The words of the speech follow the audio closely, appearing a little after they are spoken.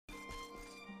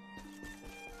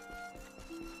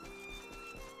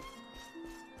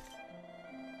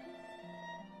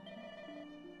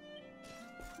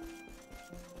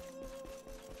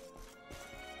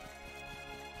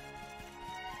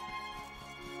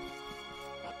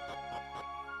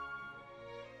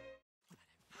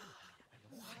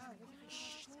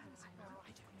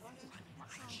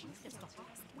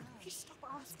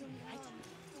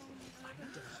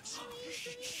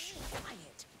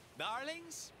Quiet.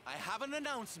 Darlings, I have an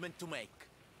announcement to make.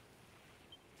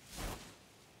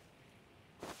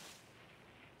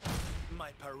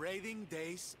 My parading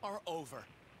days are over.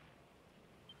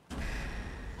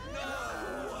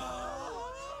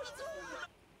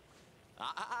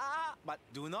 But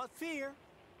do not fear.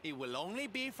 It will only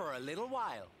be for a little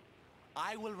while.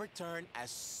 I will return as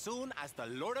soon as the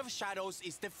Lord of Shadows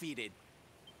is defeated.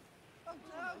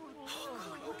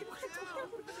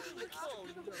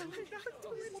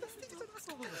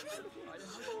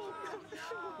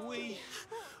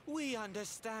 We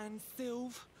understand,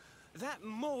 Sylv. That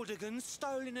Mordigan's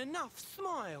stolen enough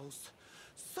smiles.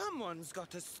 Someone's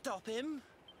got to stop him.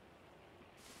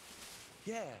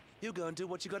 Yeah, you go and do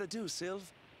what you gotta do, Sylv.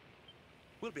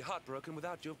 We'll be heartbroken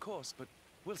without you, of course, but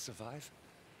we'll survive.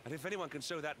 And if anyone can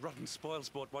show that rotten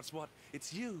spoilsport what's what,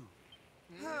 it's you.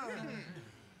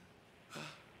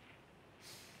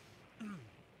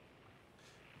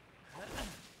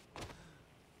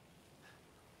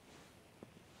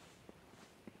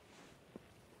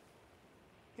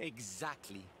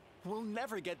 Exactly. We'll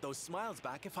never get those smiles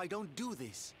back if I don't do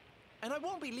this. And I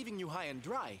won't be leaving you high and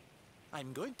dry.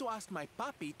 I'm going to ask my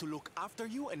papi to look after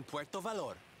you in Puerto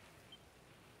Valor.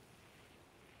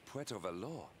 Puerto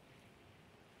Valor?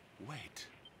 Wait.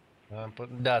 I'm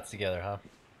putting dots together, huh?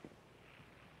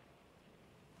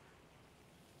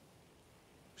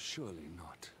 Surely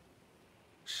not.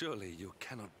 Surely you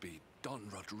cannot be Don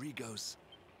Rodrigo's...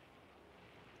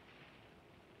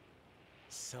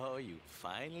 So you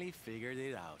finally figured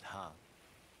it out, huh?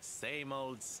 Same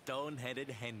old stone-headed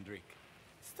Hendrik.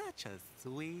 Such a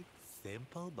sweet,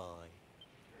 simple boy.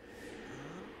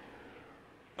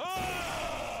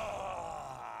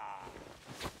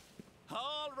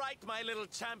 All right, my little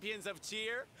champions of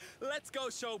cheer. Let's go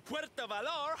show Puerto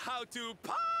Valor how to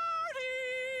party!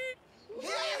 Yeah!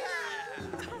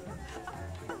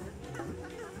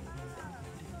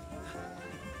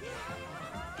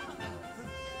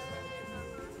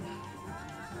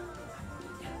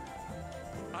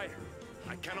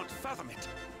 I cannot fathom it.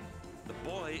 The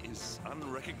boy is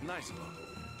unrecognizable,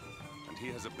 and he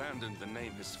has abandoned the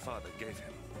name his father gave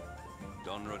him.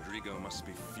 Don Rodrigo must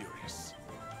be furious.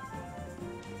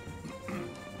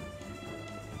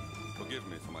 Forgive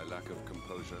me for my lack of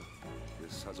composure.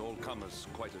 This has all come as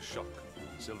quite a shock.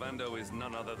 Sylvando is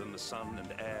none other than the son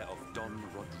and heir of Don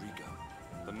Rodrigo,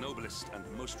 the noblest and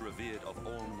most revered of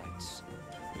all knights.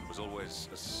 It was always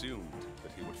assumed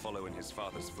that he would follow in his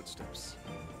father's footsteps.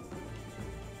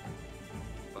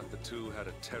 But the two had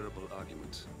a terrible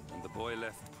argument, and the boy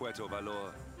left Puerto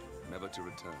Valor, never to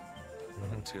return.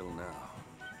 Until now.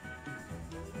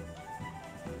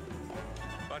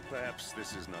 But perhaps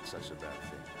this is not such a bad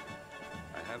thing.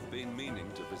 I have been meaning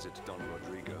to visit Don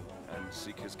Rodrigo and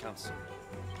seek his counsel.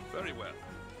 Very well.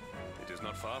 It is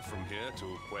not far from here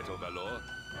to Puerto Valor.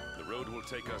 The road will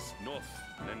take us north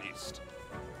and then east.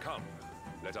 Come,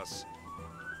 let us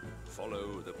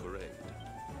follow the parade.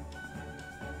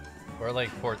 Or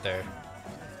like port there.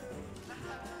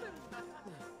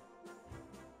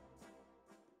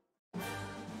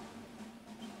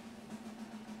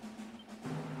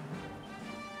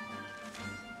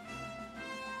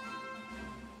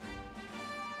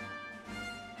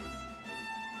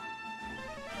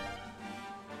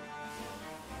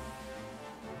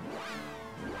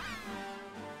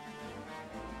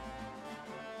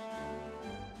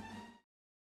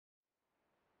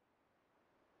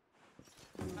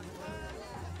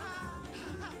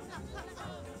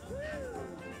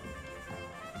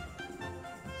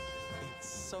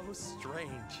 So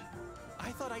strange.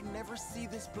 I thought I'd never see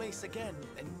this place again,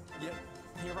 and yet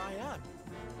here I am.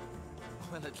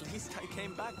 Well, at least I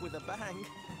came back with a bang.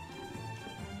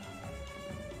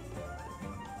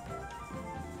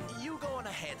 You go on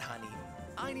ahead, honey.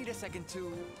 I need a second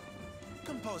to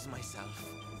compose myself.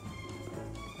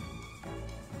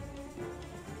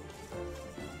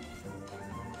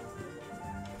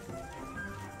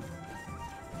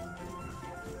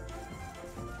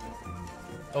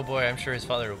 Oh boy, I'm sure his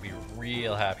father will be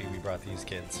real happy we brought these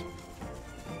kids.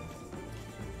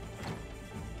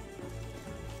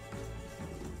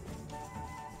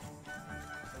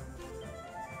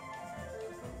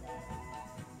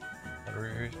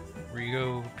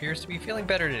 Rodrigo appears to be feeling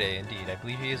better today, indeed. I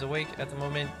believe he is awake at the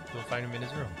moment. You'll find him in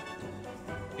his room.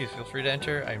 Please feel free to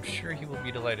enter. I'm sure he will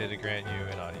be delighted to grant you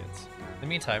an audience. In the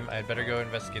meantime, I'd better go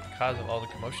investigate the cause of all the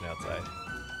commotion outside.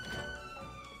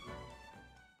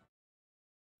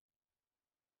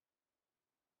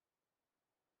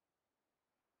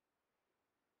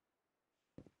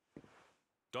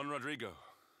 Don Rodrigo,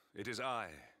 it is I,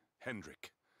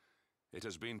 Hendrik. It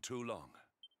has been too long.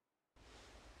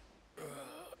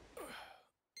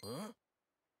 Huh?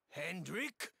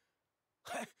 Hendrik?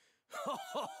 Ho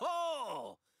ho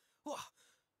ho!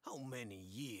 How many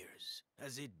years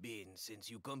has it been since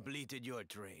you completed your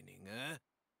training, huh?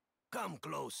 Come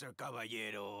closer,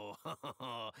 caballero.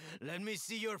 Let me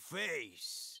see your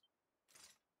face.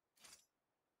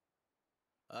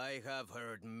 I have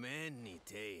heard many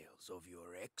tales of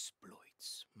your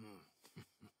exploits.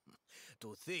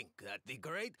 To think that the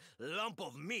great lump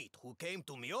of meat who came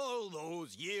to me all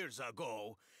those years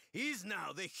ago is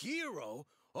now the hero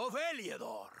of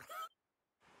Heliodor.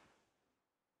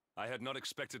 I had not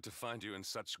expected to find you in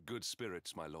such good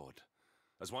spirits, my lord.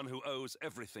 As one who owes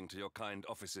everything to your kind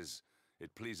offices,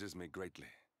 it pleases me greatly.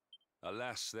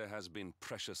 Alas, there has been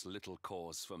precious little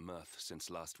cause for mirth since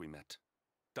last we met.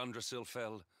 Dundrasil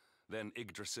fell, then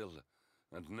Yggdrasil,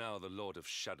 and now the Lord of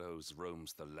Shadows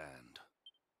roams the land.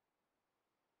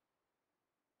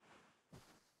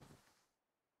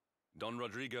 Don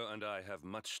Rodrigo and I have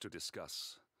much to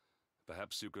discuss.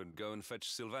 Perhaps you could go and fetch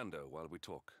Sylvando while we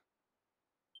talk.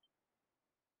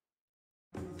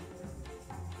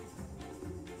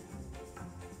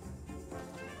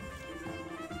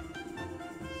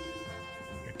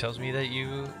 It tells me that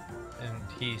you and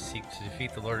he seek to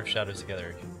defeat the Lord of Shadows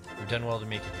together. You've done well to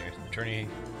make it here. The journey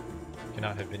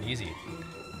cannot have been easy.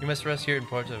 You must rest here in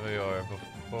Porto Mayor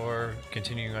before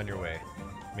continuing on your way.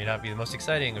 It may not be the most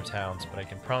exciting of towns, but I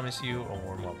can promise you a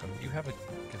warm welcome. You have a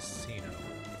casino.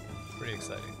 Pretty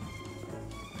exciting.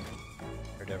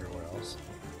 Compared to everywhere else.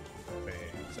 Way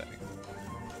exciting.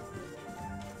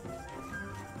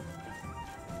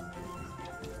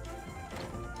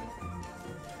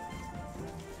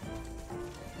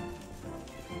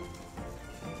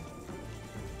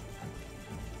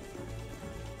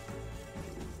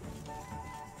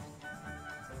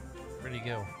 Where'd he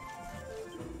go?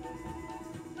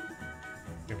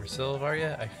 For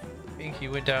Silvaria, I think he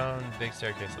went down the big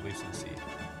staircase, at least in the sea.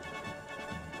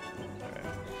 Alright.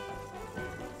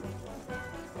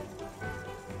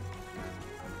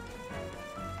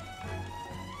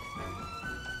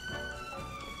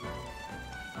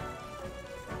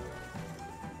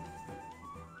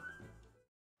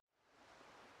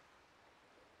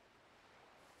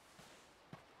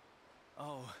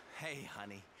 Oh, hey,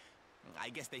 honey. I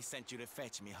guess they sent you to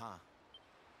fetch me, huh?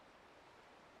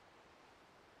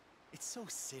 It's so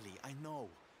silly, I know.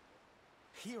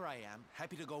 Here I am,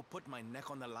 happy to go put my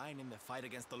neck on the line in the fight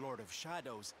against the Lord of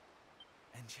Shadows.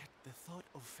 And yet the thought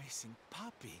of facing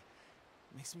Papi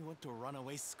makes me want to run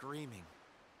away screaming.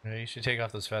 Yeah, you should take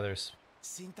off those feathers.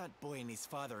 Seeing that boy and his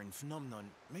father in Phnomnon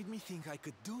made me think I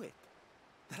could do it.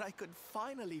 That I could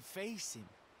finally face him.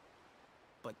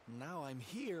 But now I'm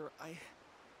here,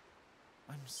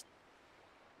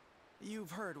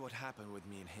 You've heard what happened with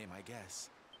me and him, I guess.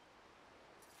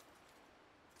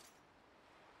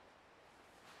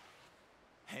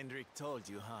 Hendrik told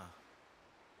you, huh?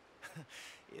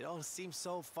 It all seems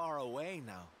so far away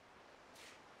now.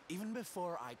 Even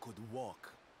before I could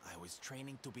walk, I was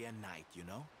training to be a knight, you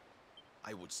know?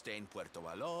 I would stay in Puerto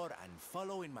Valor and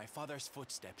follow in my father's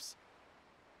footsteps.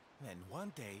 Then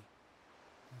one day,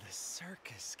 the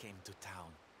circus came to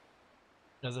town.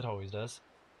 As it always does.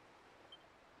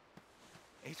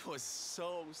 It was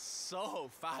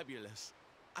so fabulous.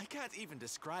 I can't even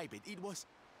describe it. It was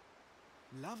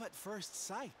love at first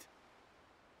sight.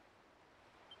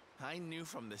 I knew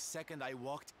from the second I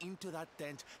walked into that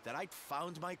tent that I'd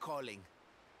found my calling.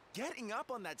 Getting up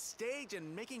on that stage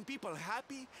and making people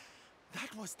happy,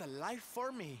 that was the life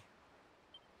for me.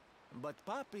 But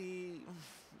Papi,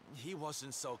 he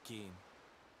wasn't so keen.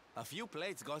 A few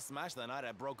plates got smashed the night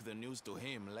I broke the news to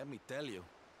him, let me tell you.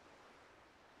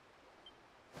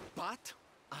 But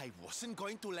I wasn't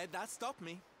going to let that stop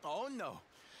me. Oh no.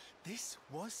 This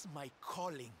was my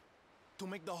calling. To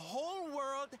make the whole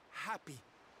world happy.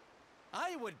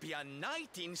 I would be a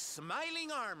knight in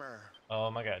smiling armor.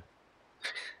 Oh my god.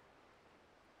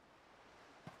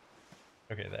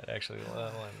 Okay, that actually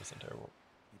line wasn't terrible.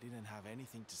 He didn't have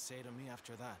anything to say to me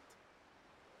after that.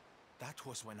 That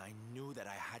was when I knew that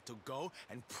I had to go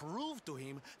and prove to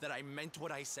him that I meant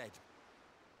what I said.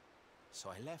 So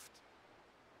I left.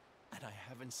 And I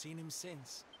haven't seen him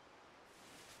since.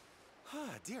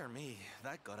 Ah, dear me,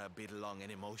 that got a bit long and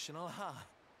emotional, huh?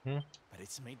 But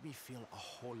it's made me feel a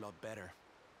whole lot better.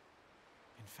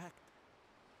 In fact,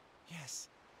 yes,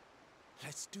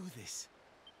 let's do this.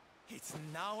 It's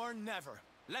now or never.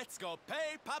 Let's go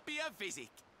pay Papi a visit.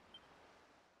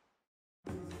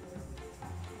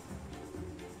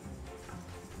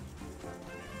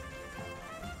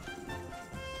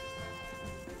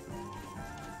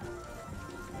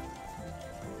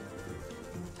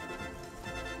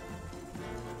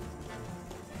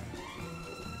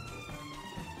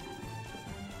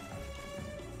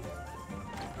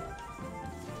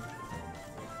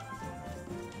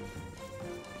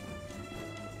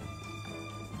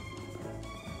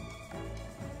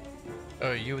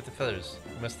 Oh, you with the feathers.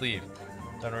 You must leave.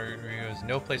 Don Rodrigo is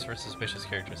no place for a suspicious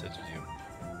character such as you.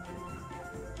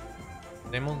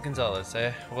 Named Gonzalez,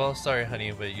 eh? Well, sorry,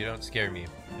 honey, but you don't scare me.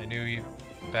 I knew you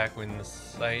back when the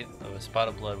sight of a spot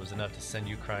of blood was enough to send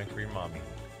you crying for your mommy.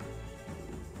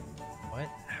 What?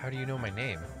 How do you know my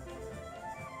name?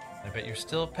 I bet you're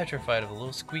still petrified of the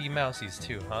little squeaky mousies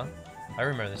too, huh? I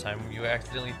remember the time you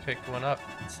accidentally picked one up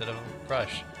instead of a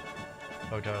brush.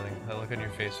 Oh, darling, that look on your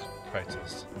face was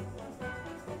priceless.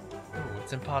 Oh,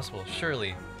 it's impossible.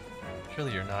 Surely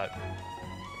you're not.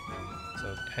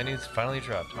 So pennies finally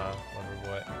dropped, huh? Wonder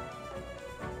what.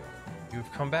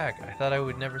 You've come back. I thought I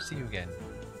would never see you again.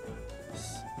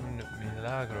 It's un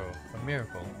milagro, a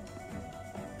miracle.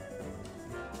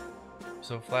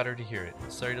 So flattered to hear it.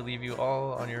 Sorry to leave you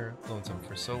all on your lonesome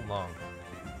for so long.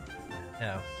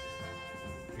 Now,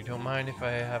 you don't mind if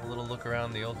I have a little look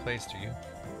around the old place, do you?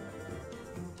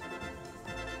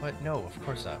 What? No, of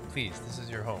course not. Please, this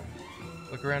is your home.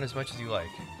 Look around as much as you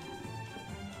like.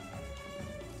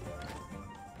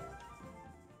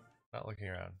 Not looking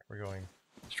around. We're going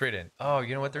straight in. Oh,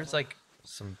 you know what? There's like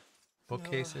some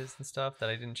bookcases and stuff that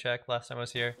I didn't check last time I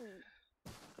was here.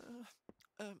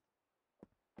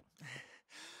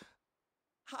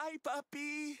 Hi,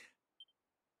 puppy.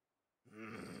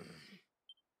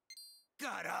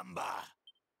 Caramba!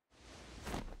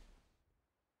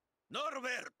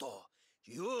 Norberto,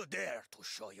 you dare to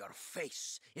show your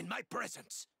face in my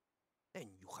presence. And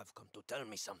you have come to tell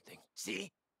me something,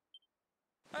 see?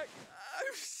 I'm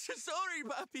sorry,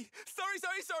 puppy. Sorry.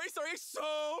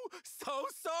 So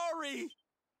sorry.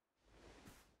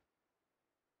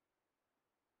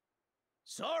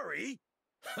 Sorry?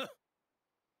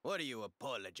 What are you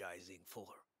apologizing for?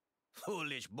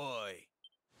 Foolish boy.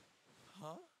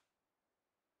 Huh?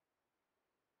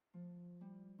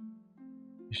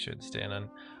 You should stand on.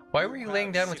 Why were you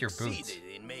laying down with your boots?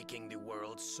 Succeeded in making the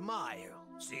world smile,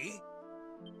 see?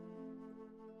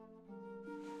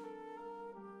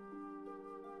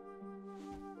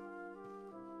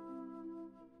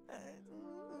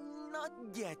 Not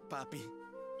yet, puppy.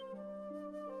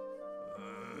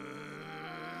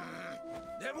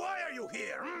 Then why are you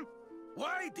here, hmm?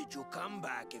 Why did you come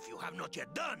back if you have not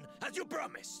yet done as you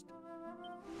promised?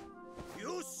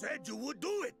 You said you would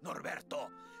do it, Norberto.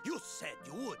 You said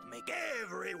you would make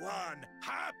everyone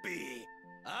happy.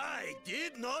 I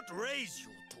did not raise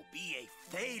you to be a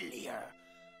failure.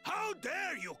 How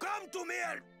dare you come to me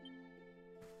and...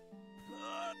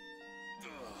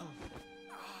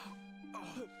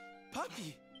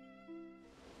 Puppy!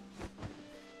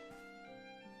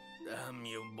 Damn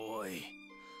you, boy.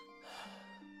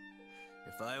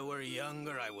 If I were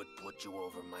younger, I would put you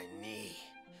over my knee.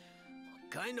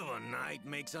 What kind of a knight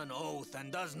makes an oath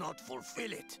and does not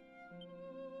fulfill it?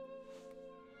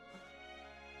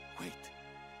 Wait.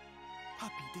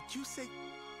 Puppy, did you say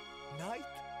knight?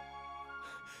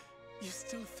 You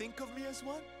still think of me as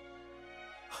one?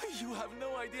 You have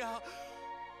no idea how...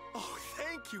 Oh,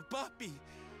 thank you, puppy.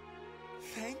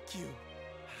 Thank you.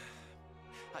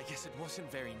 I guess it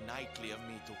wasn't very knightly of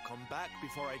me to come back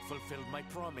before I'd fulfilled my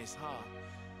promise, huh?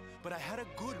 But I had a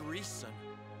good reason.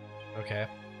 Okay.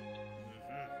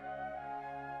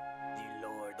 The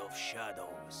Lord of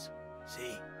Shadows.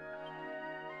 See?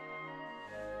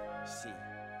 See?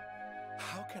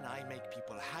 How can I make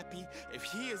people happy if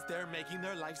he is there making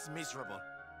their lives miserable?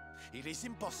 It is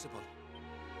impossible.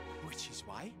 Which is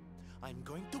why I'm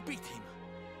going to beat him.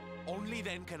 Only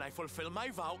then can I fulfill my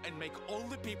vow and make all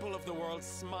the people of the world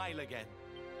smile again.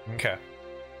 Okay.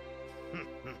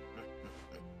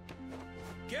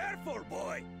 Careful,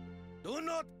 boy! Do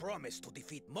not promise to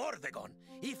defeat Mordegon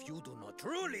if you do not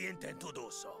truly intend to do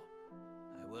so.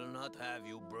 I will not have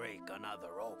you break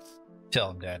another oath.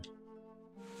 Tell him, Dad.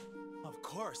 Of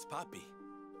course, Papi.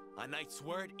 A knight's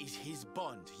word is his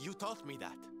bond. You taught me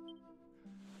that.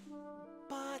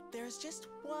 But there's just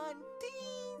one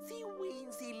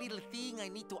teensy-weensy little thing I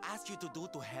need to ask you to do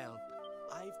to help.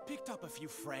 I've picked up a few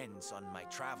friends on my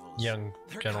travels. Young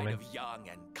They're gentleman. kind of young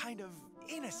and kind of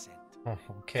innocent. Oh,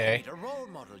 I okay. need a role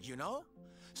model, you know?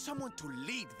 Someone to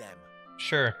lead them.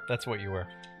 Sure, that's what you were.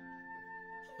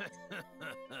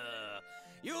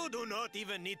 You do not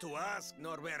even need to ask,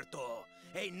 Norberto.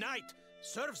 A knight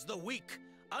serves the weak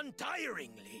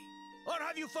untiringly. Or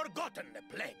have you forgotten the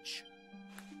pledge?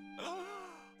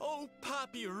 Oh,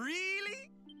 Papi, really?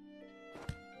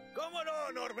 Come on,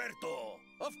 Norberto.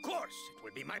 Of course, it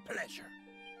will be my pleasure.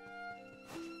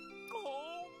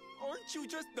 Oh, aren't you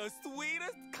just the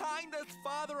sweetest, kindest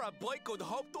father a boy could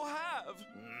hope to have?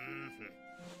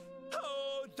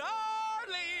 Oh,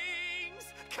 darlings!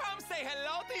 Come say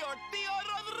hello to your Tío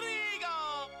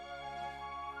Rodrigo!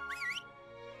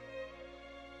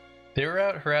 They were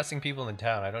out harassing people in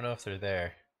town. I don't know if they're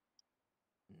there.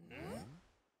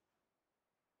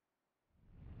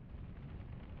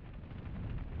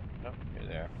 Oh, you're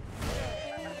there.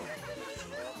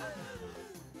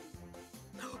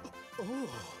 Oh,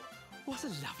 what a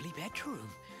lovely bedroom.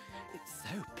 It's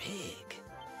so big.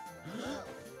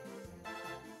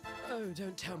 Oh,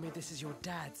 don't tell me this is your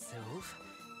dad, Sylve.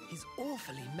 He's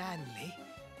awfully manly.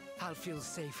 I'll feel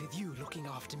safe with you looking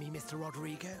after me, Mr.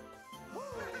 Rodrigo.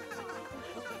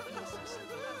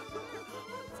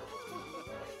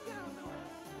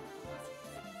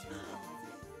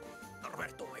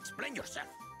 Roberto, explain yourself.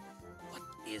 What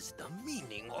is the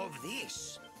meaning of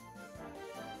this?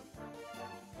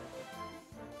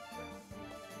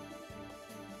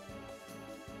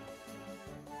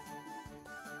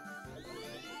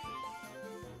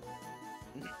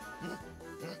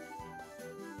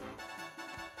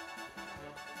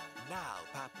 Now,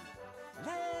 Papi,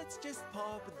 let's just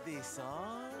pop this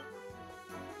on.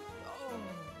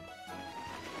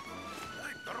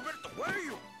 Hey, Roberto, where are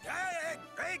you?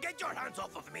 Hey, get your hands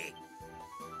off of me!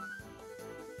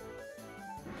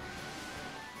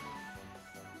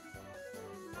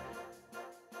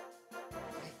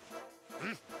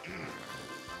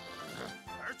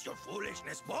 Where's your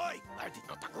foolishness, boy? I did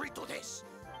not agree to this.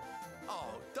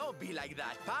 Oh, don't be like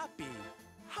that, Papi.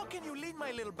 How can you lead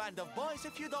my little band of boys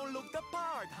if you don't look the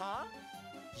part, huh?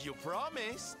 You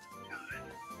promised.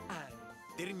 And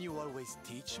didn't you always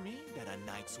teach me that a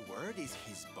knight's word is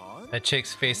his bond? That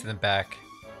chick's face in the back.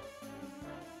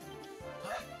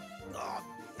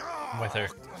 I'm with her.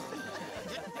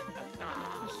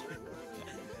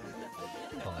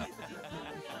 Hold on.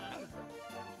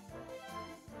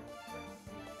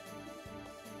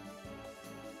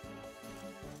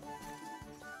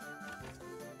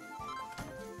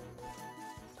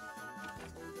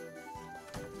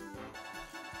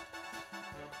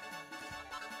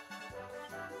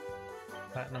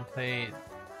 Platinum plate,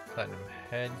 platinum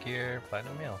headgear,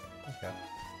 platinum mail. Okay.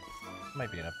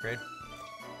 Might be an upgrade.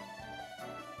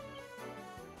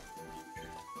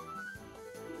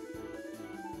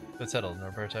 That's settled,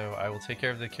 Norberto. I will take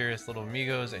care of the curious little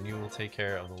amigos, and you will take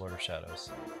care of the Lord of Shadows.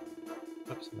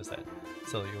 Oops, missed that.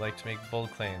 Still, you like to make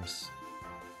bold claims.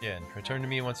 Again, return to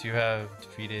me once you have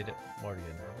defeated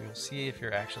Mordian. We will see if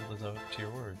your action lives up to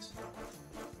your words.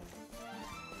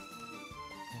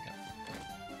 Okay.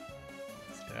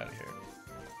 Let's get out of here.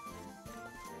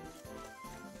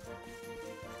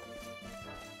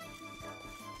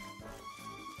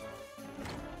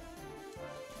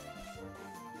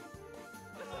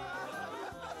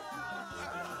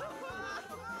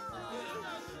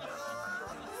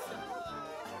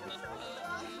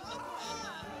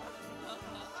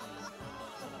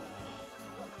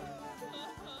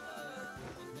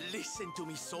 Listen to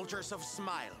me, soldiers of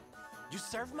Smile. You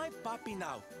serve my Papi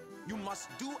now. You must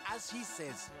do as he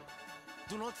says.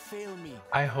 Do not fail me.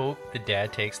 I hope the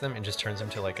dad takes them and just turns them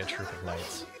to like a troop of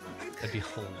knights. That'd be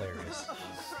hilarious.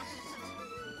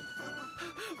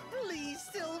 Please,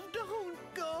 Sylve, don't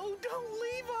go. Don't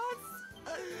leave us.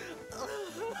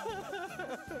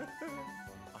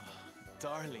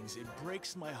 Darlings, it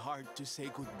breaks my heart to say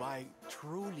goodbye.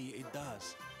 Truly, it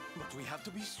does. But we have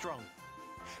to be strong.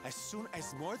 As soon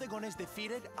as Mordegon is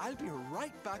defeated, I'll be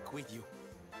right back with you.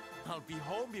 I'll be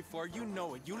home before you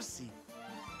know it. You'll see.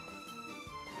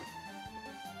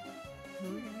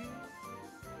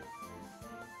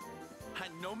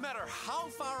 And no matter how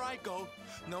far I go,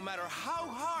 no matter how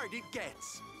hard it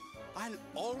gets, I'll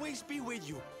always be with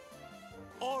you.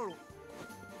 All.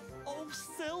 Oh,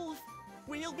 Sylve,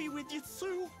 we'll be with you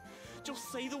too.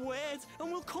 Just say the words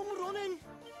and we'll come running.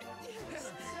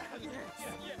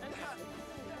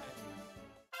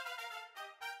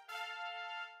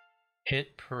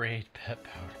 Hit parade pet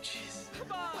power. Jeez.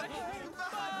 Bye.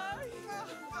 Bye.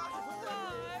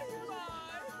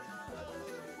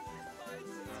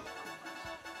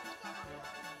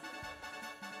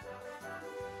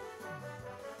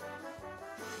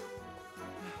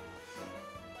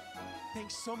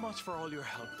 Thanks so much for all your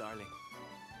help, darling.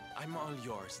 I'm all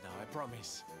yours now, I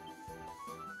promise.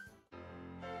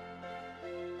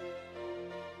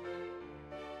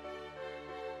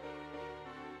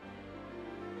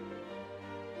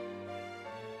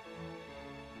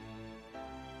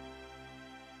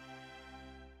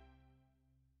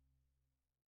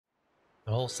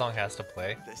 The whole song has to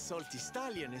play. The salty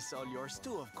stallion is all yours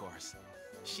too, of course.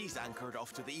 She's anchored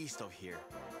off to the east of here.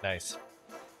 Nice.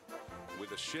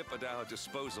 With a ship at our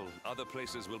disposal, other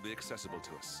places will be accessible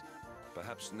to us.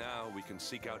 Perhaps now we can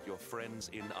seek out your friends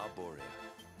in Arborea.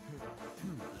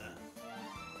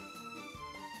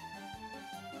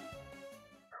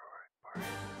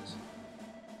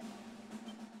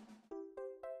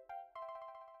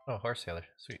 Oh, horse sailor.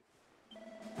 Sweet.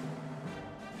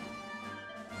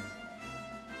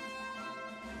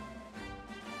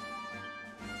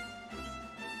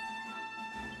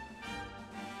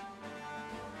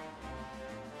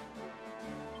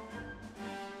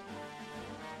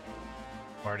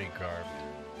 Party garb.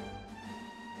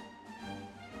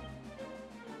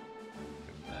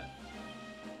 Give him that.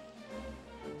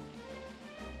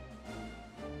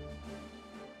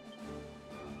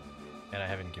 And I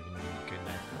haven't given you a good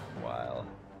night for a while.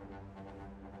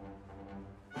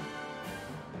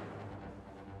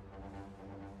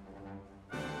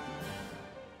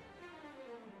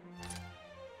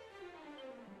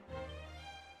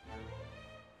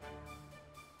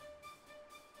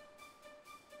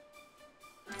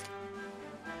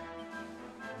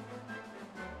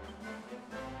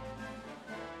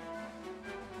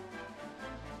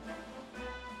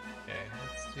 Okay,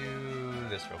 let's do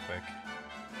this real quick.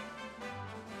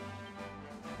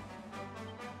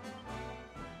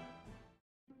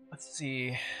 Let's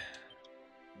see.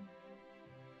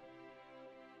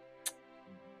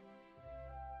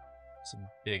 It's a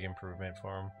big improvement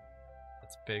for him.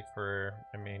 That's big for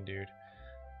a main dude.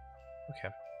 Okay.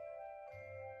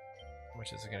 How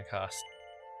much is it gonna cost?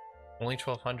 Only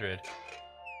 1,200.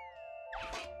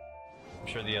 I'm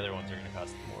sure the other ones are gonna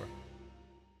cost more.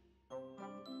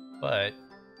 But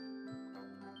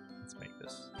let's make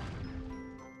this.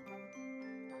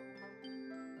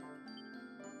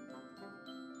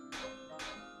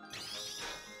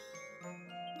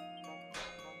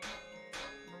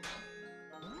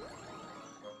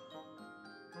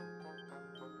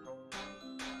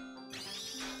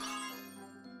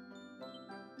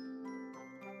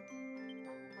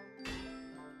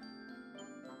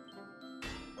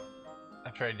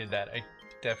 After I did that, I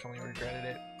definitely regretted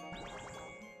it.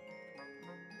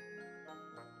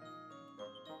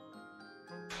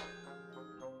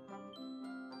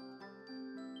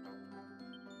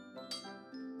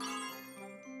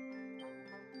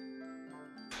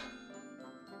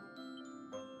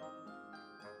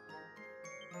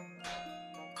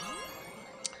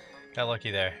 Got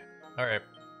lucky there. All right.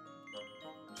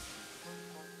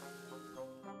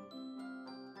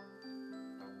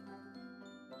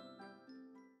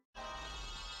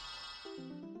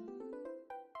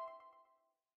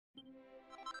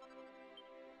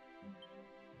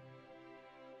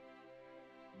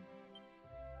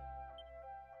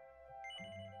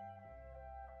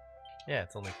 Yeah,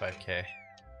 it's only 5K.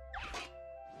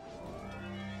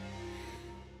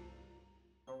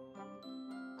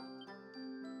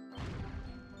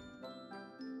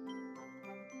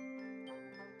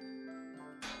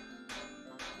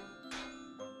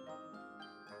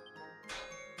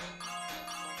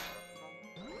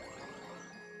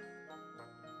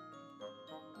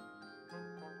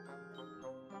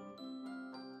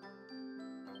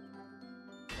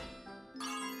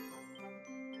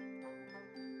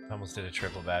 Almost did a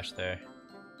triple bash there.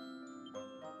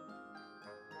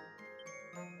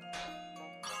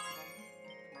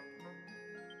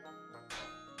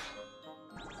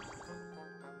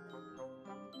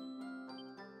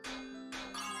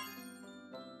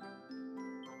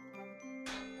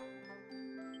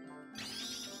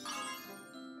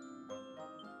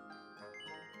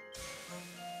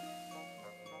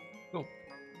 Cool.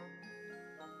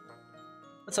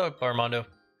 What's up, Armando?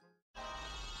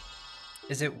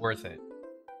 Is it worth it?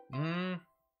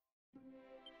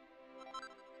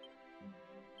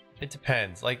 It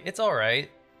depends. Like, it's alright.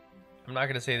 I'm not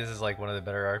gonna say this is like one of the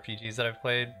better RPGs that I've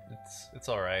played. It's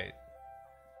alright.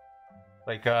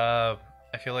 Like, I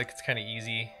feel like it's kinda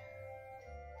easy.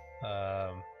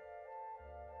 Like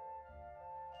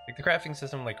the crafting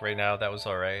system, like right now, that was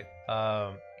alright.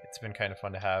 It's been kind of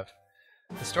fun to have.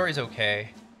 The story's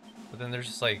okay, but then there's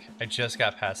just like, I just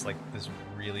got past like this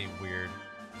really weird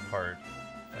part.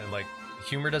 And like, the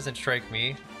humor doesn't strike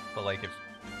me, but like if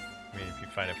you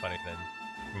find it funny, then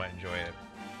you might enjoy it.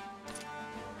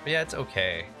 But yeah, it's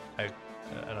okay. I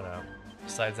don't know.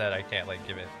 Besides that, I can't like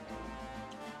give it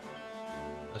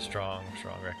a strong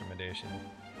recommendation.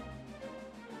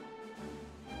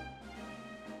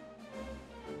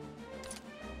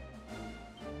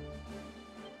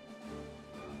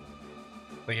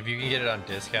 Like if you can get it on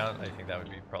discount, I think that would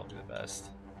be probably the best.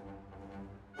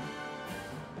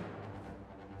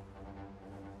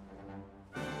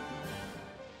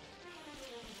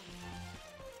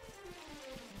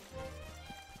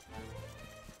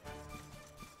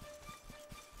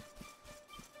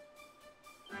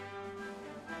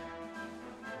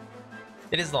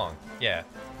 It is long, yeah.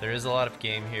 There is a lot of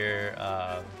game here.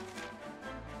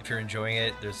 If you're enjoying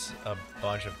it, there's a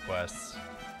bunch of quests.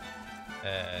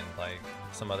 and like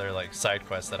some other like side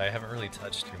quests that I haven't really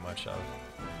touched too much of.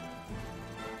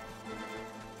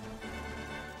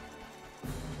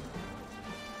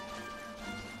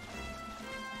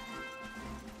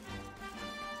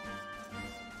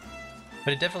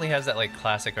 But it definitely has that like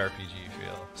classic RPG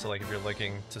feel. So like if you're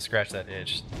looking to scratch that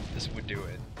itch, this would do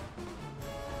it.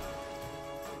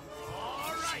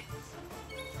 All right.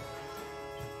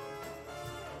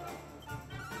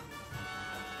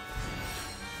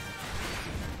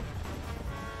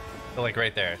 But like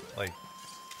right there, like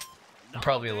I'm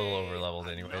probably a little over leveled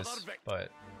anyways,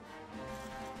 but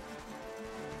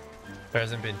there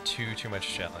hasn't been too much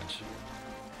challenge.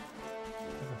 I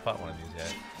haven't fought one of these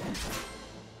yet.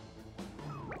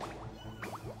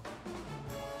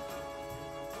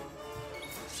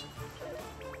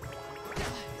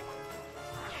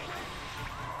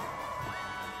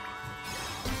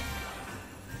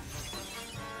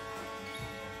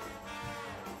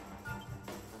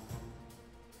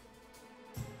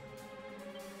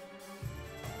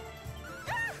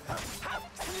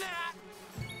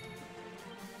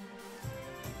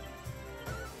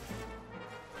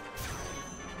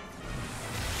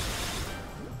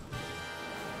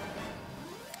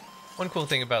 One cool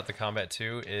thing about the combat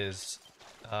too is,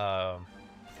 I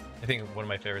think one of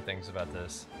my favorite things about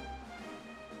this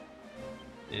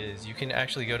is you can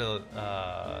actually go to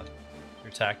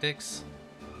your tactics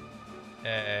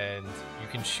and you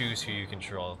can choose who you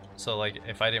control. So like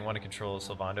if I didn't want to control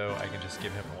Sylvando, I can just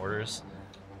give him orders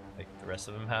like the rest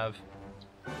of them have,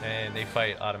 and they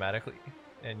fight automatically,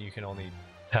 and you can only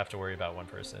have to worry about one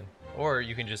person. Or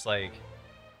you can just like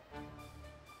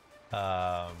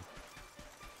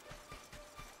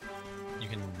you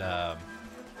can, what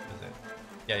is it?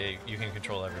 Yeah, you can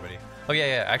control everybody. Oh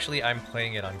yeah, actually I'm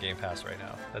playing it on Game Pass right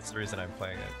now. That's the reason I'm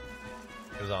playing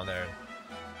it. It was on there.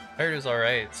 I heard it was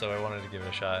alright, so I wanted to give it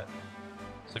a shot.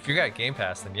 So if you got Game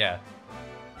Pass, then yeah,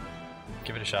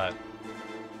 give it a shot.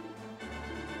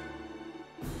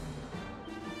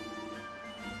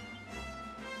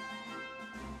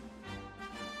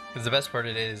 Because the best part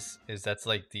is that's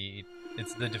like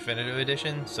it's the definitive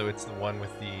edition, so it's the one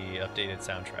with the updated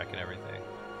soundtrack and everything.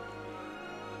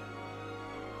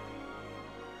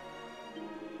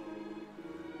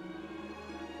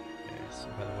 Okay, so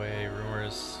by the way,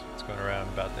 rumors, what's going around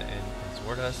about the inn in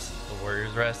Zwardust, the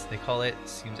Warrior's Rest, they call it.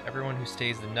 Seems everyone who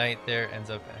stays the night there ends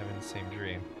up having the same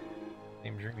dream.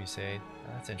 Same dream, you say?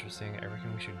 Oh, that's interesting. I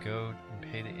reckon we should go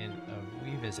and pay the inn a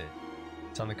wee visit.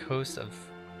 It's on the coast of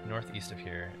northeast of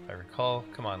here, if I recall.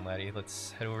 Come on, laddie,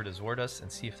 let's head over to Zwardust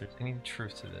and see if there's any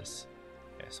truth to this.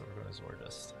 Okay, so we're going to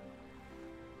Zwardust.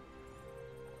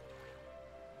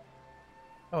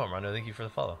 Oh, Armando, thank you for the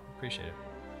follow. Appreciate it.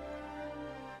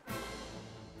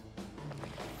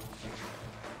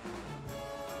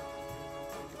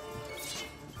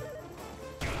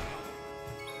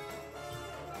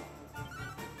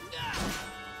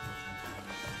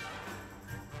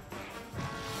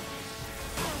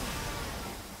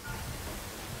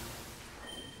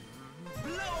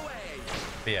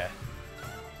 But yeah,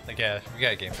 like yeah, if you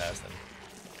got a Game Pass, then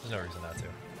there's no reason not to.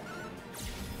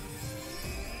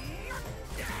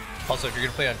 Also, if you're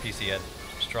gonna play on PC, I'd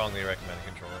strongly recommend a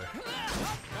controller.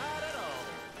 Not at all.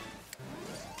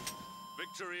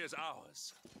 Victory is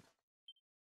ours.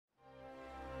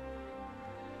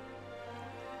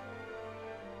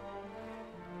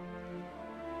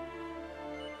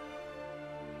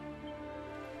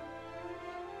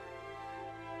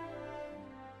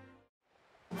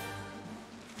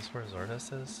 Is this where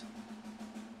Zwardust is?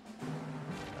 No,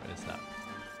 it is not.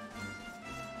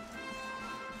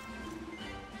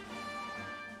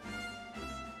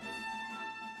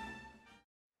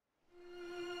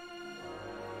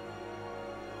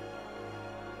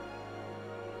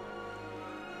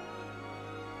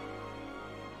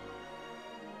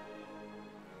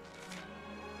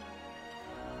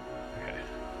 Okay.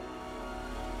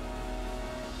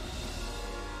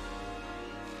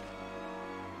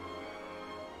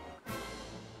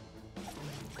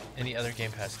 Any other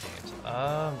Game Pass games?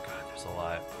 God, there's a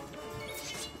lot.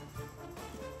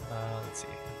 Let's see.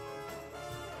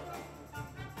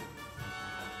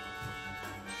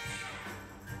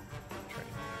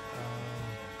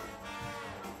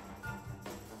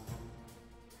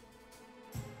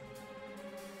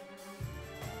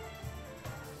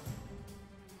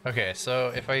 Okay,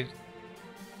 so if I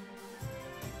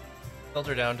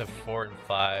filter down to 4 and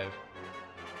 5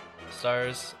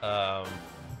 stars,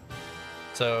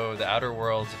 so the Outer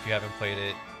Worlds, if you haven't played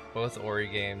it, both Ori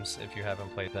games, if you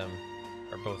haven't played them,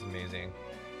 are both amazing.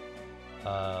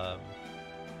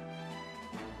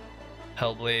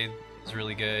 Hellblade is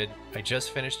really good. I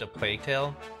just finished A Plague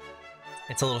Tale,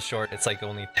 It's a little short. It's like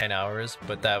only 10 hours,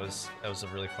 but that was a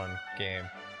really fun game.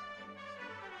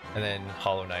 And then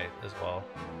Hollow Knight as well.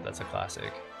 That's a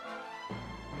classic.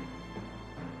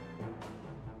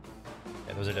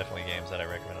 Yeah, those are definitely games that I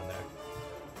recommend on there.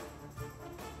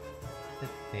 I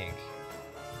think.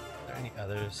 Are there any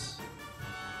others?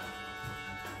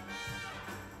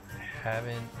 I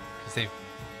haven't, because they've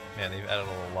added a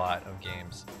lot of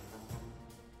games.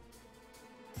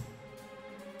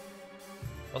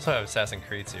 Also have Assassin's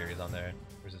Creed series on there,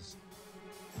 which is...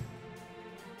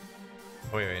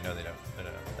 Oh, wait, no they don't. No,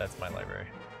 that's my library.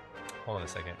 Hold on a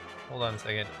second.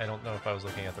 I don't know if I was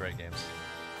looking at the right games.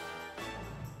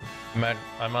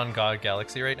 I'm on God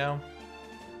Galaxy right now?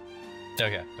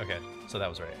 Okay, so that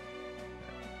was right.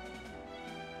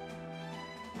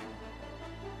 I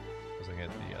was looking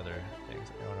at the other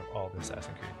things. I don't have all the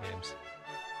Assassin's Creed games.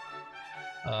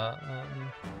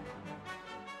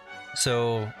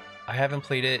 So... I haven't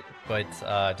played it, but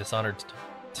Dishonored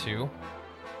 2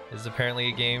 is apparently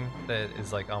a game that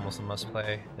is like almost a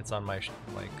must-play. It's on my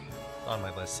on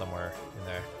my list somewhere in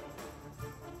there.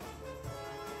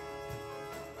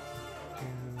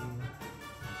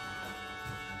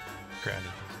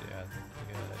 Grounded, yeah, I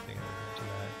think I would do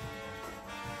that.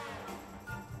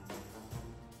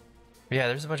 But yeah,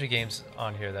 there's a bunch of games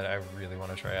on here that I really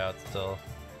want to try out still.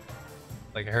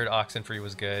 Like I heard Oxenfree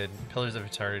was good, Pillars of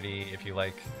Eternity if you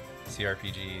like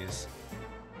CRPGs.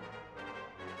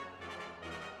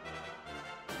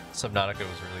 Subnautica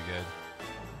was really good.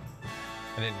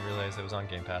 I didn't realize it was on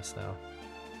Game Pass now.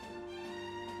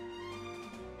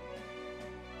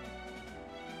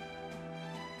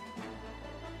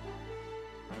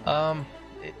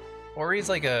 Ori's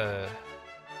like it's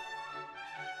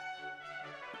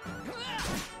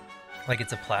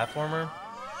a platformer.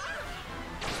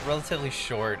 It's relatively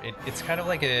short. It's kind of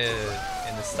like in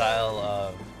the style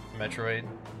of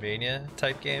Metroidvania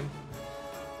type game.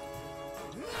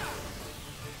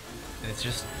 And it's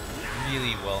just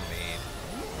really well made.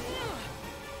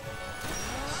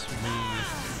 Smooth.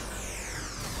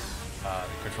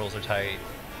 The controls are tight.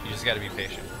 You just gotta be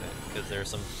patient with it, because there are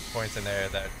some points in there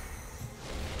that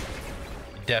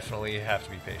you definitely have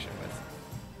to be patient with.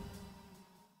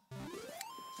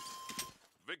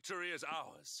 Victory is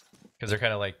ours. Because they're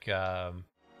kind of like, you know,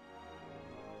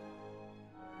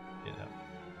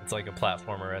 it's like a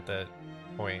platformer at that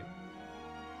point,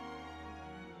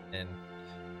 and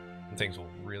things will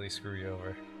really screw you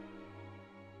over.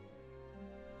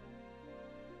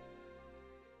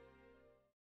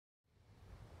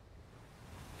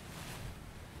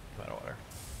 I'm out of water.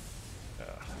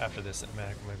 After this, I'm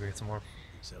gonna go get some more.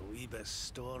 It's a wee bit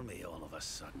stormy all of a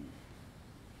sudden.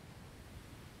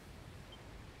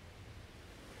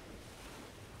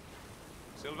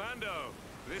 Sylvando,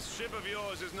 this ship of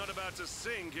yours is not about to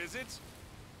sink, is it?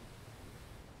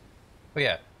 Well,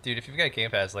 yeah, dude, if you've got Game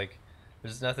Pass, like,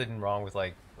 there's nothing wrong with,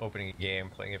 like, opening a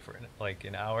game, playing it for, like,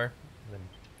 an hour, and then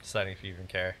deciding if you even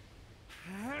care.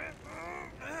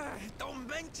 Don't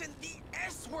mention the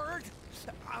S word!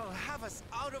 I'll have us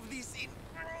out of this in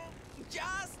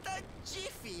just a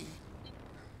jiffy!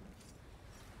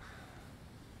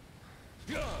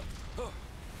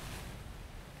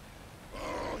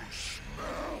 I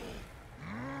smell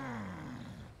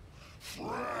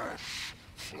fresh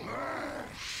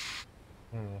flesh.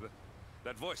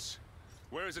 That voice,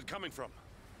 where is it coming from?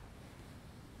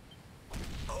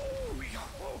 Oh, yeah.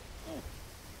 Oh, oh.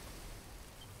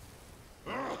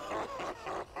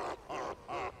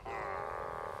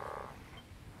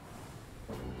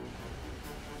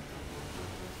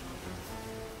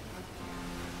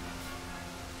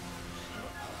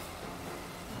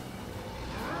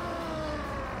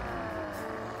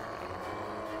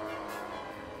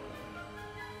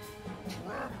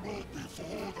 Tremble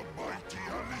before the mighty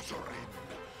Alizarin,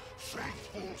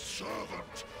 faithful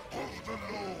servant of the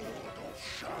Lord of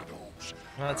Shadows.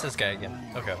 Oh, that's this guy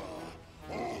again. Okay.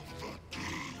 Of the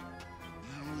deep,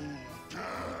 you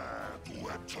dare to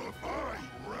enter my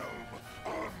realm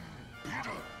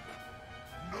unbidden.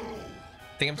 No. I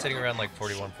think I'm sitting around like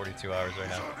 41, 42 hours right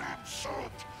now. An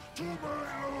insult to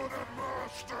my lord and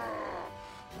master.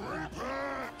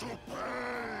 Prepare to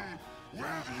pay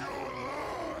with your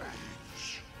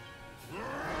lives.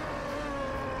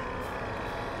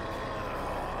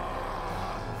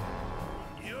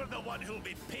 You're the one who'll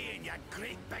be paying, you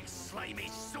great big slimy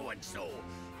so-and-so.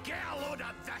 Get a load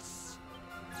of this!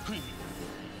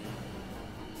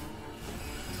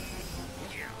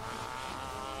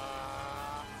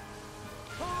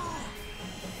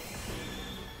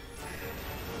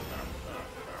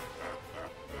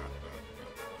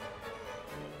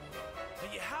 Are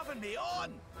you having me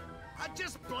on? I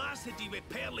just blasted you with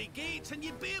pearly gates and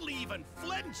you barely even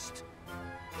flinched.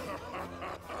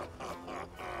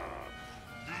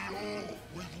 The awe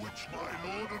with which my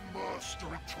lord and master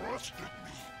entrusted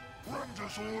me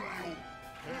renders all your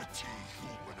petty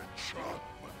human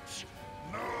enchantments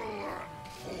null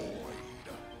and void.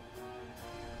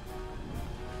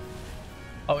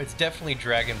 Oh, it's definitely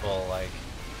Dragon Ball like.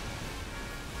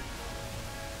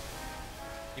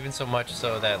 Even so much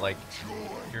so that like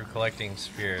you're collecting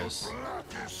spheres. The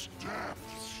blackest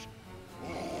depths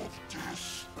of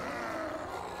despair.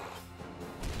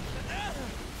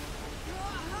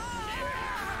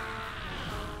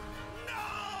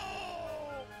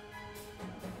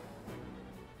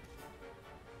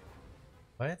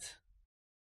 What?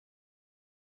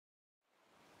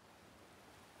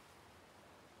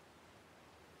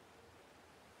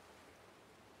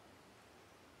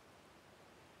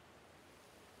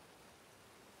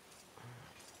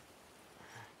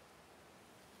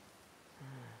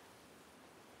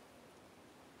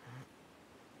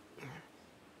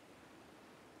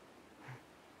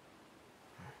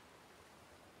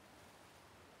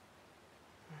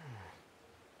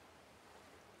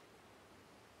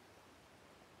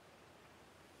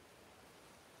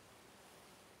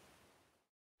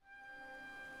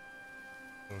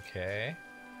 Okay.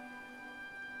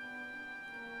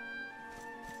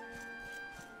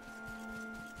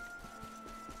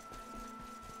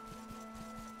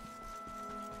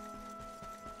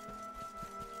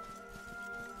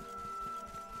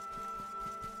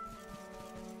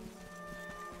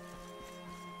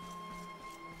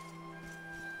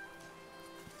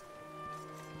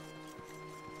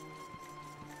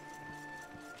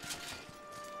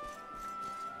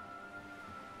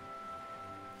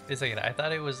 Wait a second, I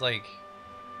thought it was like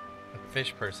a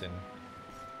fish person.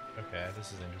 Okay,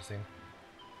 this is interesting.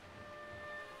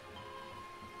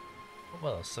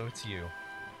 Well, so it's you.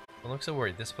 Don't look so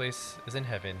worried. This place isn't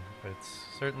heaven, but it's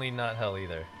certainly not hell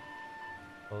either.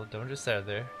 Well, don't just stand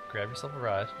there. Grab yourself a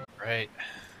rod. Right.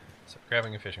 So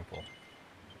grabbing a fishing pole.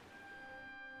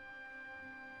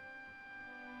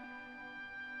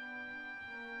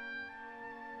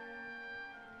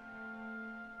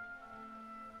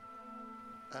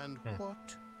 And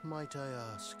what, might I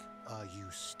ask, are you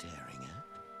staring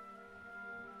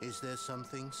at? Is there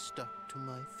something stuck to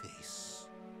my face?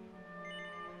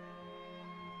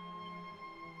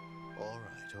 All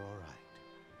right, all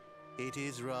right. It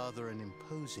is rather an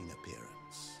imposing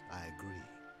appearance, I agree.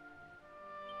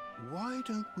 Why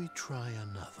don't we try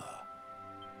another?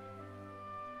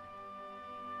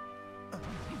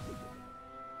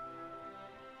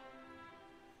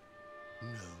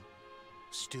 No,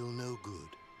 still no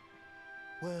good.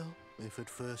 Well, if at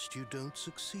first you don't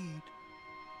succeed.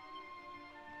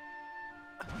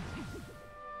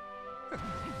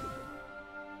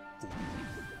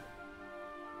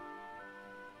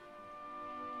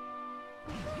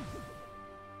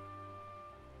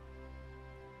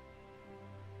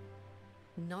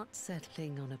 Not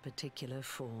settling on a particular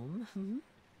form, hmm?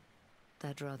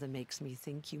 That rather makes me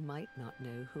think you might not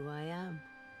know who I am.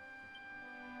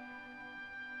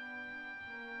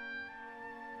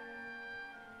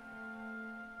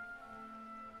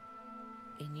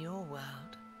 In your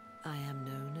world, I am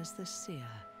known as the Seer.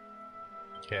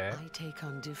 Okay. I take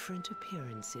on different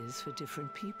appearances for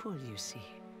different people, you see.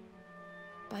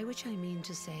 By which I mean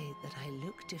to say that I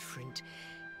look different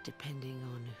depending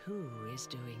on who is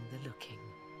doing the looking.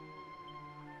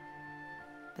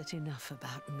 But enough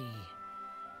about me.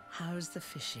 How's the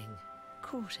fishing?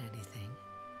 Caught anything?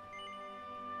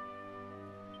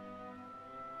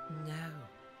 No,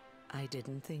 I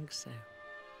didn't think so.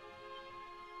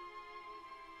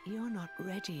 You're not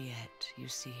ready yet, you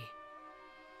see.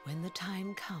 When the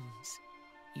time comes,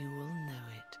 you will know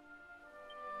it.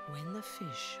 When the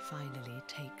fish finally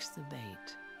takes the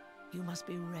bait, you must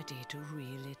be ready to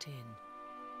reel it in.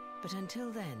 But until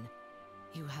then,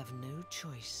 you have no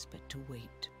choice but to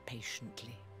wait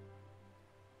patiently.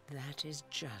 That is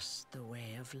just the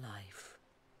way of life.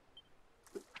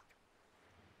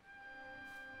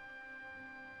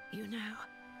 You know,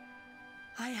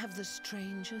 I have the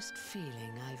strangest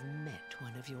feeling I've met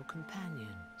one of your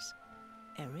companions.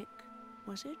 Eric,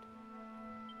 was it?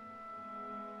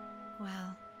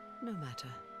 Well, no matter.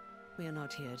 We are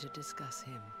not here to discuss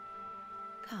him.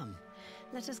 Come,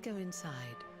 let us go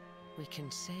inside. We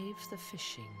can save the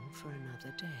fishing for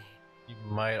another day. You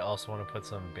might also want to put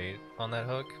some bait on that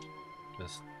hook.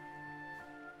 Just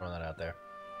throwing that out there.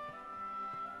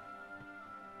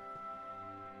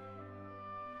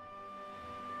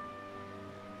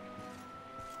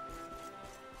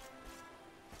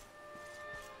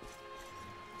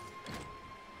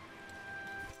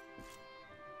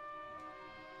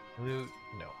 Loot?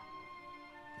 No.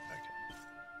 Okay.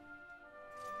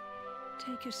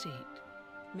 Take a seat.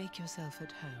 Make yourself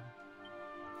at home.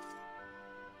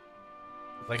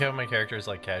 Like how my character is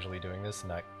like casually doing this and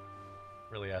not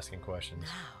really asking questions.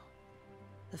 Now,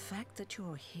 the fact that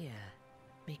you're here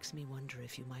makes me wonder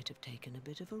if you might have taken a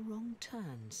bit of a wrong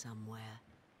turn somewhere.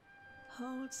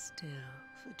 Hold still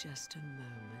for just a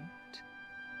moment.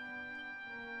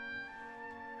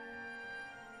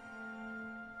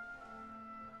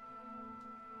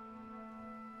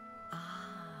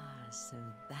 Ah, so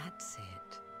that's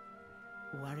it.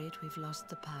 Worried we've lost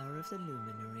the power of the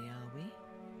luminary, are we?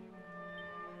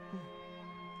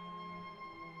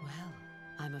 Well,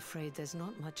 I'm afraid there's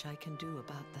not much I can do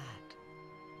about that.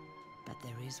 But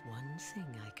there is one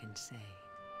thing I can say.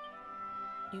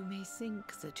 You may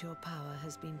think that your power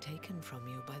has been taken from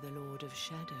you by the Lord of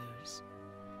Shadows.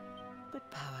 But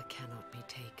power cannot be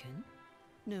taken,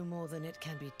 no more than it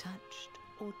can be touched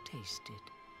or tasted.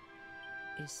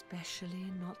 Especially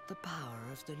not the power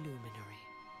of the luminary.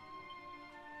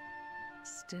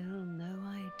 Still no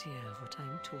idea what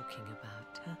I'm talking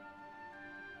about, huh?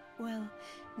 Well,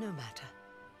 no matter.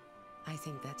 I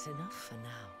think that's enough for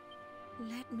now.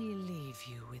 Let me leave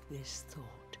you with this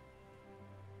thought.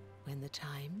 When the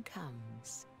time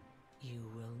comes,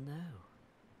 you will know.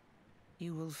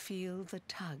 You will feel the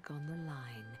tug on the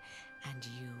line, and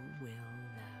you will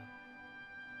know.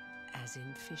 As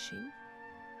in fishing,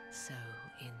 so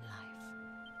in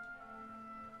life.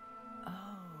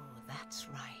 Oh, that's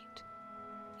right.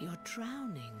 You're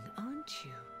drowning, aren't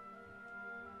you?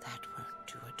 That won't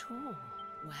do at all.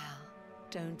 Well,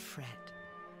 don't fret.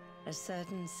 A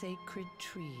certain sacred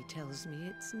tree tells me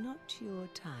it's not your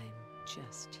time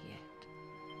just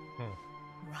yet.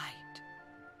 Right.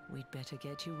 We'd better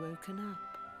get you woken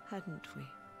up, hadn't we?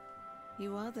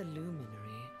 You are the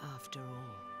luminary, after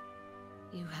all.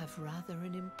 You have rather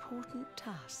an important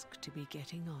task to be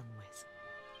getting on with.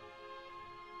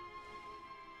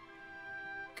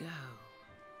 Go.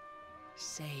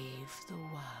 Save the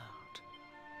world.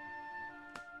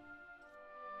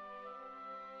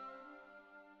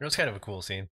 It was kind of a cool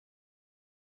scene.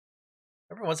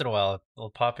 Every once in a while, it'll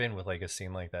pop in with like a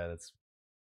scene like that. It's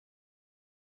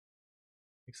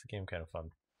makes the game kind of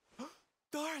fun.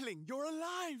 Darling, you're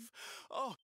alive!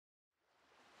 Oh.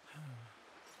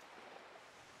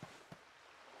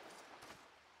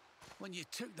 When you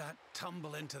took that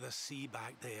tumble into the sea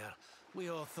back there, we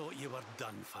all thought you were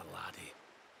done for, laddie.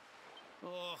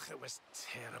 Oh, it was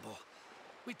terrible.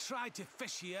 We tried to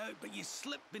fish you out, but you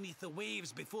slipped beneath the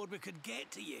waves before we could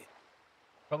get to you.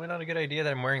 Probably not a good idea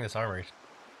that I'm wearing this armor.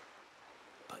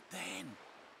 But then,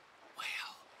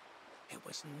 well, it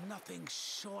was nothing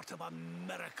short of a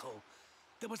miracle.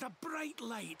 There was a bright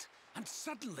light, and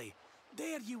suddenly,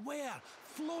 there you were,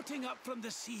 floating up from the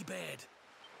seabed.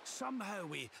 Somehow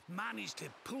we managed to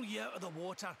pull you out of the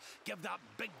water, give that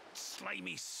big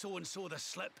slimy so-and-so the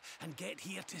slip, and get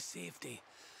here to safety.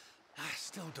 I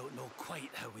still don't know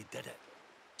quite how we did it.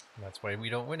 And that's why we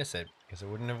don't witness it, because it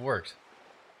wouldn't have worked.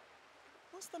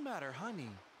 What's the matter, honey?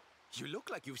 You look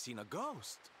like you've seen a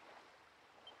ghost.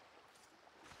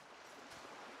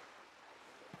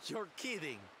 You're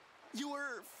kidding. You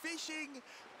were fishing,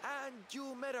 and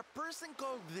you met a person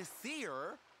called the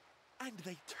Seer, and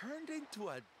they turned into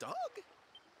a dog?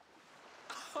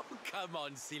 Oh, come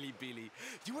on, silly Billy.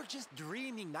 You were just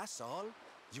dreaming, that's all.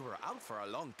 You were out for a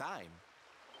long time.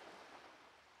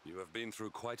 You have been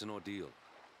through quite an ordeal.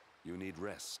 You need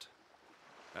rest.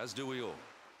 As do we all.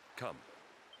 Come.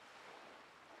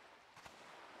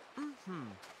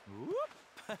 Whoop.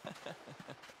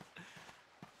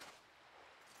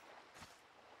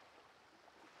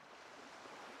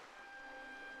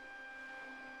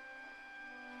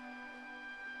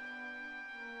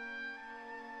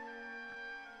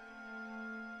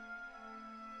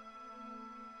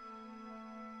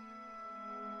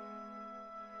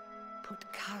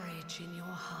 Put courage in your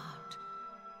heart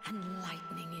and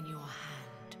lightning in your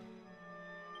hand.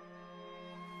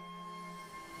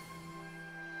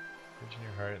 Courage in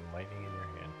your heart and lightning in your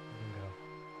hand. Bingo.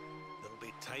 There'll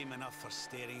be time enough for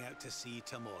staring out to sea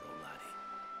tomorrow, laddie.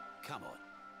 Come on,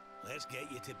 let's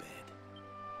get you to bed.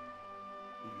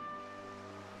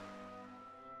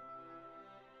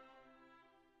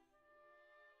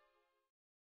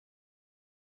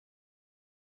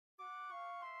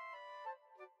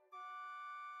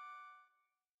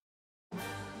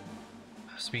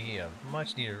 Speaking of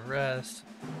much needed rest,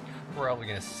 we're probably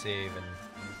gonna save and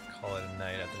call it a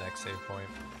night at the next save point.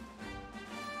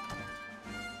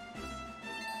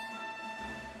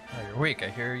 Oh, you're awake. I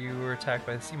hear you were attacked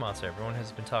by the sea monster everyone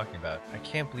has been talking about. I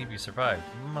can't believe you survived.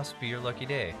 It must be your lucky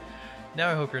day. Now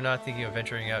I hope you're not thinking of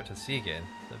venturing out to sea again.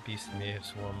 The beast may have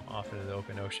swum off into the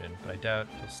open ocean, but I doubt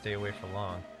he'll stay away for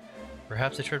long.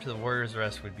 Perhaps a trip to the Warrior's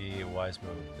Rest would be a wise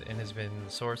move. The inn has been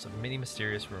the source of many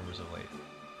mysterious rumors of late.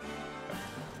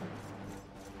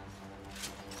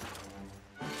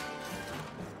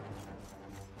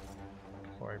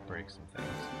 Before I break some things.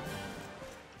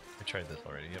 I tried this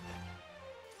already, yep.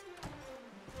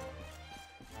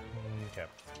 Okay.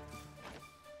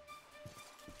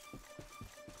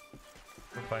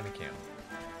 We'll find a camp.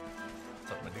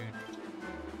 What's up, my dude?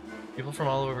 People from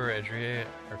all over Adria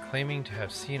are claiming to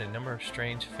have seen a number of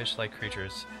strange fish-like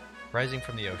creatures rising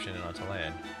from the ocean and onto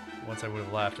land. Once I would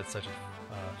have laughed at such a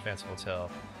fanciful tale,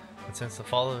 but since the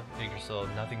fall of Yggdrasil,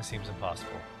 nothing seems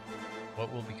impossible.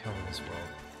 What will become of this world?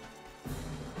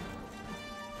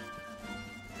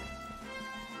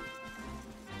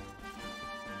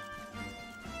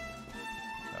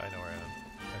 I know where I am.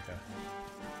 Okay.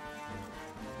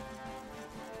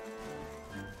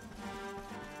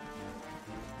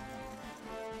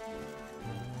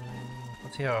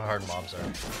 Let's see how hard mobs are.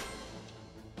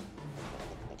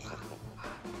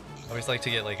 I always like to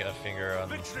get like a finger on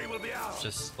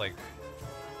just like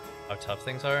how tough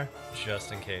things are,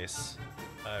 just in case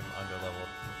I'm underleveled.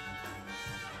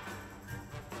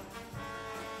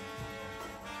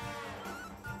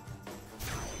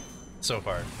 So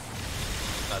far,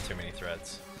 not too many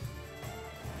threats.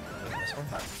 This one?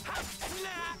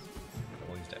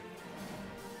 Well, he's dead.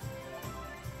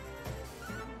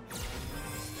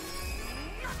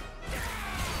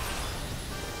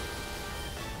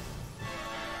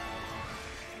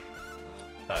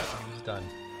 He was done.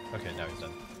 Okay, now he's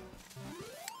done.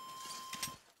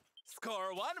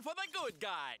 Score one for the good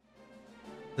guy.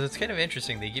 So it's kind of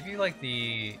interesting. They give you like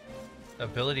the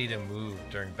ability to move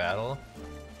during battle.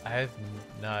 I have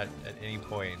not at any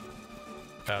point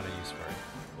found a use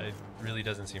for it. It really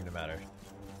doesn't seem to matter.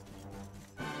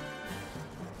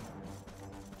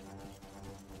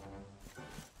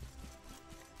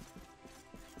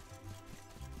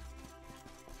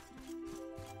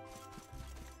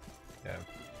 Yeah.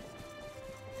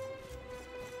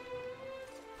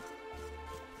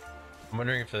 I'm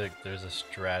wondering if there's a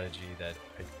strategy that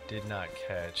I did not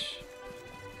catch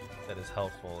that is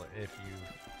helpful if you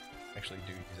actually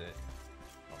do use it.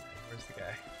 Oh man, where's the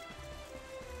guy?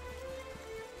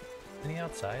 Isn't he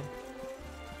outside?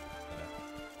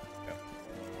 Go.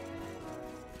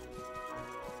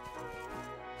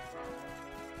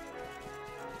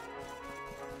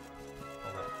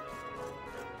 Hold up.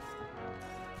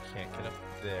 Can't get up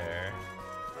there.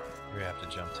 We have to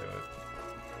jump to it.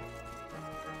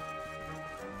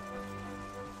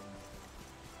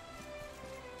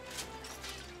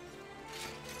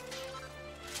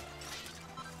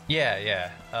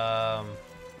 Yeah.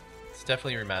 It's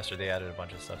definitely remastered. They added a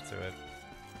bunch of stuff to it.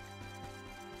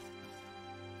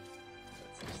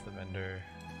 That's just the vendor.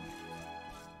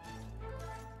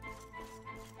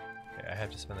 Okay, I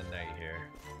have to spend the night here.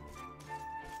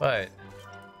 But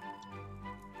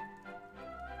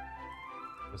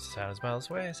this town is miles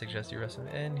away. I suggest you rest in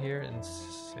the inn here and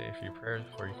say a few prayers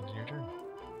before you continue your journey.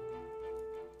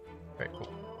 Alright,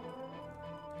 cool.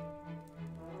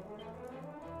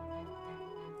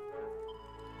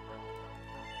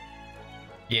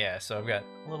 Yeah, so I've got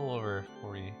a little over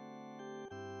 41,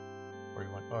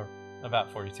 or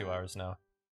about 42 hours now.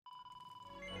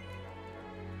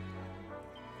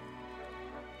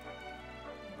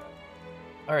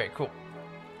 Alright, cool.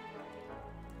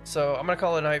 So I'm gonna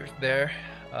call it a night there.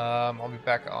 I'll be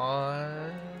back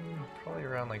on probably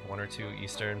around like 1 or 2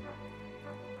 Eastern.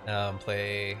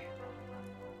 Play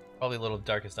probably a little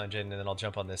Darkest Dungeon, and then I'll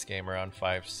jump on this game around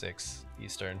 5, 6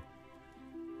 Eastern.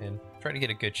 And try to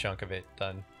get a good chunk of it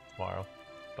done tomorrow.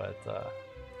 But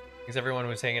thanks everyone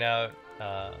who's hanging out.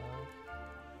 I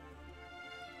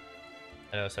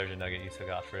know Sergeant Nugget, you took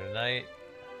off for tonight.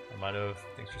 Armando,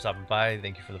 thanks for stopping by.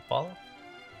 Thank you for the follow.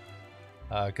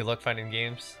 Good luck finding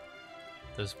games.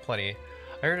 There's plenty.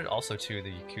 I heard it also too,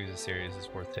 the Yakuza series is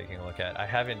worth taking a look at. I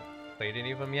haven't played any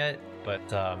of them yet, but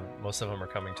most of them are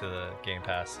coming to the Game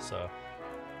Pass, so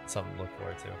it's something to look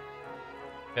forward to.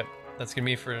 Yep, that's gonna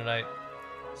be for tonight.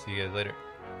 See you guys later.